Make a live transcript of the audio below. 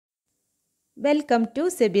Welcome to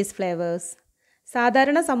സെബീസ് flavours.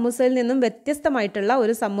 സാധാരണ സമൂസയിൽ നിന്നും വ്യത്യസ്തമായിട്ടുള്ള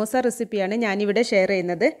ഒരു സമൂസ റെസിപ്പിയാണ് ഞാനിവിടെ ഷെയർ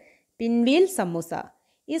ചെയ്യുന്നത്. പിൻവീൽ സമൂസ.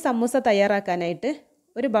 ഈ സമൂസ തയ്യാറാക്കാനായിട്ട്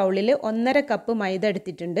ഒരു ബൗളിൽ 1.5 കപ്പ് മൈദ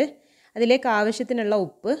എടുത്തിട്ടുണ്ട്. അതിലേക്ക് ആവശ്യത്തിനുള്ള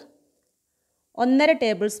ഉപ്പ്, 1.5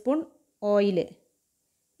 ടേബിൾ സ്പൂൺ ഓയിൽ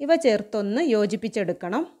ഇവ ചേർത്തൊന്ന്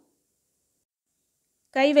യോജിപ്പിച്ചെടുക്കണം.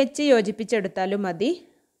 കൈവച്ച് യോജിപ്പിച്ചെടുത്താലും മതി.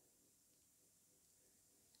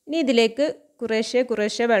 ഇനി ഇതിലേക്ക്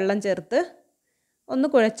കുറേശ്ശെ വെള്ളം ചേർത്ത് ഒന്ന്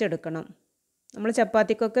കുഴച്ചെടുക്കണം. നമ്മൾ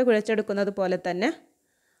ചപ്പാത്തിക്കൊക്കെ കുഴച്ചെടുക്കുന്നത് പോലെ തന്നെ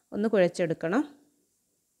ഒന്ന് കുഴച്ചെടുക്കണം.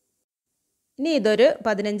 ഇനി ഇതൊരു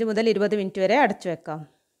 15 മുതൽ 20 മിനിറ്റ് വരെ അടച്ചു വെക്കാം.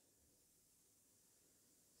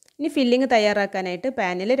 ഇനി ഫില്ലിങ് തയ്യാറാക്കാനായിട്ട്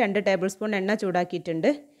പാനിൽ 2 ടേബിൾ സ്പൂൺ എണ്ണ ചൂടാക്കിയിട്ടുണ്ട്.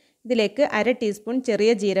 ഇതിലേക്ക് 1/2 ടീസ്പൂൺ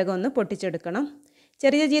ചെറിയ ജീരകം ഒന്ന് പൊട്ടിച്ചെടുക്കണം.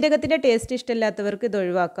 ചെറിയ ജീരകത്തിൻ്റെ ടേസ്റ്റ് ഇഷ്ടമില്ലാത്തവർക്ക് ഇത്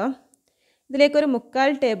ഒഴിവാക്കാം. ഇതിലേക്കൊരു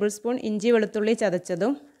 3/4 ടേബിൾ സ്പൂൺ ഇഞ്ചി വെളുത്തുള്ളി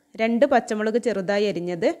ചതച്ചതും 2 പച്ചമുളക് ചെറുതായി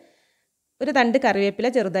അരിഞ്ഞത്, ഒരു തണ്ട് കറിവേപ്പില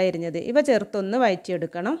ചെറുതായി അരിഞ്ഞത് ഇവ ചേർത്തൊന്ന്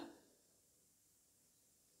വഴറ്റിയെടുക്കണം.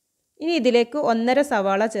 ഇനി ഇതിലേക്ക് 1.5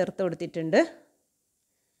 സവാള ചേർത്ത് കൊടുത്തിട്ടുണ്ട്.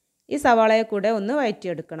 ഈ സവാളയെ കൂടെ ഒന്ന്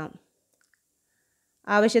വഴറ്റിയെടുക്കണം.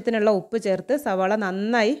 ആവശ്യത്തിനുള്ള ഉപ്പ് ചേർത്ത് സവാള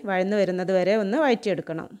നന്നായി വഴന്നു വരുന്നത് വരെ ഒന്ന്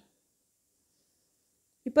വഴറ്റിയെടുക്കണം.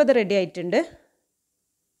 ഇപ്പോൾ ഇത് റെഡി ആയിട്ടുണ്ട്.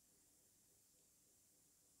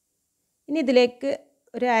 ഇനി ഇതിലേക്ക്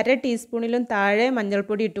ഒരു 1/2 ടീസ്പൂണിലും താഴെ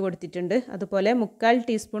മഞ്ഞൾപ്പൊടി ഇട്ട് കൊടുത്തിട്ടുണ്ട്. അതുപോലെ 3/4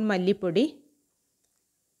 ടീസ്പൂൺ മല്ലിപ്പൊടി,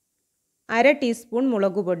 1/2 ടീസ്പൂൺ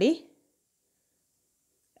മുളക് പൊടി,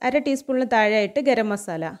 1/2 ടീസ്പൂണിന് താഴെയായിട്ട് ഗരം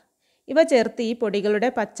മസാല ഇവ ചേർത്ത് ഈ പൊടികളുടെ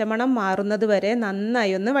പച്ചമണം മാറുന്നത് വരെ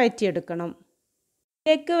നന്നായി ഒന്ന് വഴറ്റിയെടുക്കണം.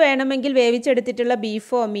 ഇതിലേക്ക് വേണമെങ്കിൽ വേവിച്ചെടുത്തിട്ടുള്ള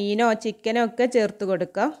ബീഫോ മീനോ ചിക്കനോ ഒക്കെ ചേർത്ത്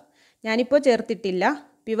കൊടുക്കാം. ഞാനിപ്പോൾ ചേർത്തിട്ടില്ല,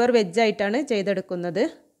 പ്യുവർ വെജായിട്ടാണ് ചെയ്തെടുക്കുന്നത്.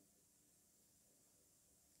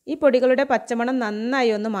 ഈ പൊടികളുടെ പച്ചമണം നന്നായി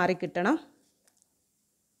ഒന്ന് മാറിക്കിട്ടണം.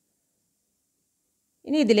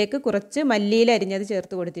 ഇനി ഇതിലേക്ക് കുറച്ച് മല്ലിയില അരിഞ്ഞത്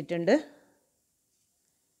ചേർത്ത് കൊടുത്തിട്ടുണ്ട്.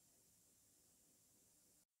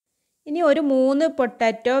 ഇനി ഒരു 3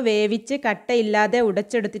 പൊട്ടാറ്റോ വേവിച്ച് കട്ടയില്ലാതെ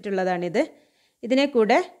ഉടച്ചെടുത്തിട്ടുള്ളതാണിത്. ഇതിനെ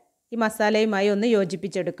കൂടെ ഈ മസാലയുമായി ഒന്ന്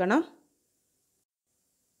യോജിപ്പിച്ചെടുക്കണം.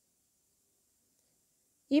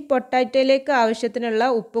 ഈ പൊട്ടാറ്റോയിലേക്ക് ആവശ്യത്തിനുള്ള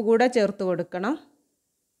ഉപ്പ് കൂടെ ചേർത്ത് കൊടുക്കണം.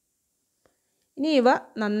 ഇനി ഇവ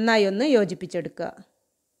നന്നായി ഒന്ന് യോജിപ്പിച്ചെടുക്കുക.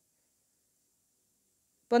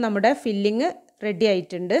 ഇപ്പോൾ നമ്മുടെ ഫില്ലിങ് റെഡി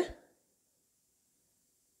ആയിട്ടുണ്ട്.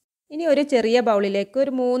 ഇനി ഒരു ചെറിയ ബൗളിലേക്ക്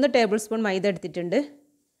ഒരു 3 ടേബിൾ സ്പൂൺ മൈദ എടുത്തിട്ടുണ്ട്.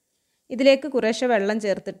 ഇതിലേക്ക് കുറേശ്ശെ വെള്ളം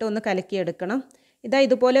ചേർത്തിട്ട് ഒന്ന് കലക്കിയെടുക്കണം.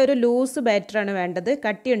 ഇതുപോലെ ഒരു ലൂസ് ബാറ്ററാണ് വേണ്ടത്,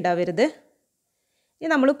 കട്ടി ഉണ്ടാവരുത്. ഇനി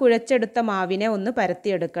നമ്മൾ കുഴച്ചെടുത്ത മാവിനെ ഒന്ന്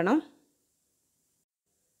പരത്തിയെടുക്കണം.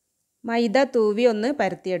 മൈദ തൂവി ഒന്ന്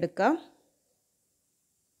പരത്തിയെടുക്കാം.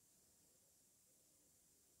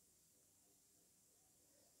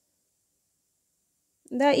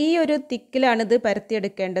 ഈ ഒരു തിക്കിലാണിത്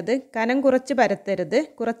പരത്തിയെടുക്കേണ്ടത്. കനം കുറച്ച് പരത്തരുത്,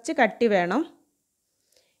 കുറച്ച് കട്ടി വേണം.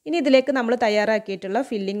 ഇനി ഇതിലേക്ക് നമ്മൾ തയ്യാറാക്കിയിട്ടുള്ള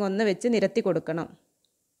ഫില്ലിംഗ് ഒന്ന് വെച്ച് നിരത്തി കൊടുക്കണം.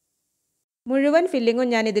 മുഴുവൻ ഫില്ലിങ്ങും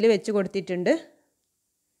ഞാൻ ഇതിൽ വെച്ച് കൊടുത്തിട്ടുണ്ട്.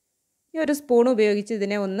 ഈ ഒരു സ്പൂൺ ഉപയോഗിച്ച്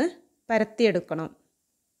ഇതിനെ ഒന്ന് പരത്തിയെടുക്കണം.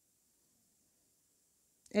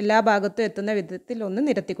 എല്ലാ ഭാഗത്തും എത്തുന്ന വിധത്തിൽ ഒന്ന്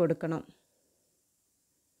നിരത്തി കൊടുക്കണം.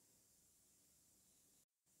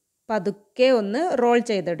 പതുക്കെ ഒന്ന് റോൾ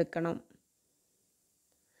ചെയ്തെടുക്കണം.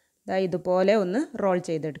 ഇതുപോലെ ഒന്ന് റോൾ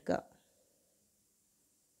ചെയ്തെടുക്കുക.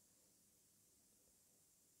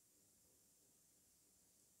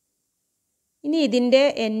 ഇനി ഇതിൻ്റെ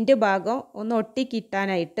എൻഡ് ഭാഗം ഒന്ന്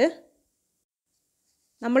ഒട്ടിക്കിട്ടാനായിട്ട്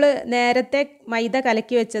നമ്മൾ നേരത്തെ മൈദ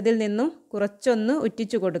കലക്കി വെച്ചതിൽ നിന്നും കുറച്ചൊന്ന്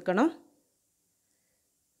ഉറ്റിച്ചു കൊടുക്കണം.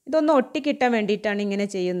 ഇതൊന്ന് ഒട്ടിക്കിട്ടാൻ വേണ്ടിയിട്ടാണ് ഇങ്ങനെ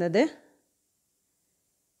ചെയ്യുന്നത്.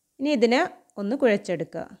 ഇനി ഇതിനെ ഒന്ന്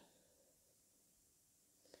കുഴച്ചെടുക്കുക.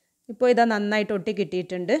 ഇപ്പോൾ ഇതാ നന്നായിട്ട്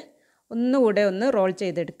ഒട്ടിക്കിട്ടിയിട്ടുണ്ട്. ഒന്നുകൂടെ ഒന്ന് റോൾ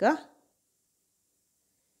ചെയ്തെടുക്കുക.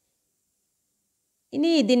 ഇനി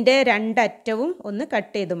ഇതിൻ്റെ 2 അറ്റവും ഒന്ന്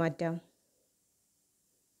കട്ട് ചെയ്ത് മാറ്റാം.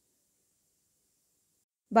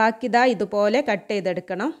 ബാക്കി ഇതുപോലെ കട്ട്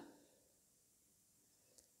ചെയ്തെടുക്കണം.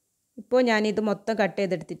 ഇപ്പോൾ ഞാനിത് മൊത്തം കട്ട്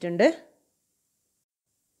ചെയ്തെടുത്തിട്ടുണ്ട്.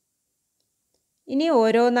 ഇനി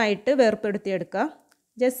ഓരോന്നായിട്ട് വേർപ്പെടുത്തിയെടുക്കാം.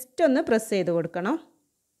 ജസ്റ്റ് ഒന്ന് പ്രസ് ചെയ്ത് കൊടുക്കണം.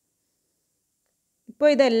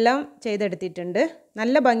 ഇപ്പോൾ ഇതെല്ലാം ചെയ്തെടുത്തിട്ടുണ്ട്.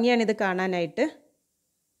 നല്ല ഭംഗിയാണ് ഇത് കാണാനായിട്ട്.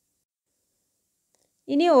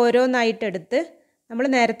 ഇനി ഓരോന്നായിട്ടെടുത്ത് നമ്മൾ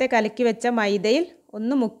നേരത്തെ കലക്കി വെച്ച മൈദയിൽ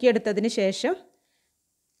ഒന്ന് മുക്കിയെടുത്തതിന് ശേഷം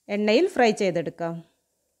എണ്ണയിൽ ഫ്രൈ ചെയ്തെടുക്കാം.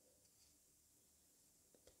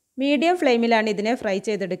 മീഡിയം ഫ്ലെയിമിലാണ് ഇതിനെ ഫ്രൈ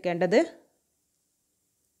ചെയ്തെടുക്കേണ്ടത്.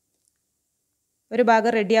 ഒരു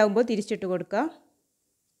ഭാഗം റെഡിയാകുമ്പോൾ തിരിച്ചിട്ട് കൊടുക്കാം.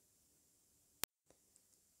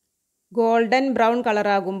 ഗോൾഡൻ ബ്രൗൺ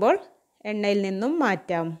കളറാകുമ്പോൾ എണ്ണയിൽ നിന്നും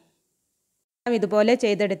മാറ്റാം. ഇതുപോലെ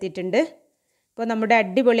ചെയ്തെടുത്തിട്ടുണ്ട്. ഇപ്പോൾ നമ്മുടെ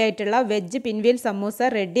അടിപൊളിയായിട്ടുള്ള വെജ് പിൻവീൽ സമൂസ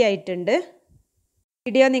റെഡി ആയിട്ടുണ്ട്.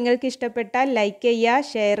 വീഡിയോ നിങ്ങൾക്ക് ഇഷ്ടപ്പെട്ടാൽ ലൈക്ക് ചെയ്യുക,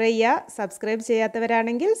 ഷെയർ ചെയ്യുക, സബ്സ്ക്രൈബ്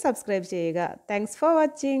ചെയ്യാത്തവരാണെങ്കിൽ സബ്സ്ക്രൈബ് ചെയ്യുക. Thanks for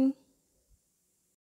watching.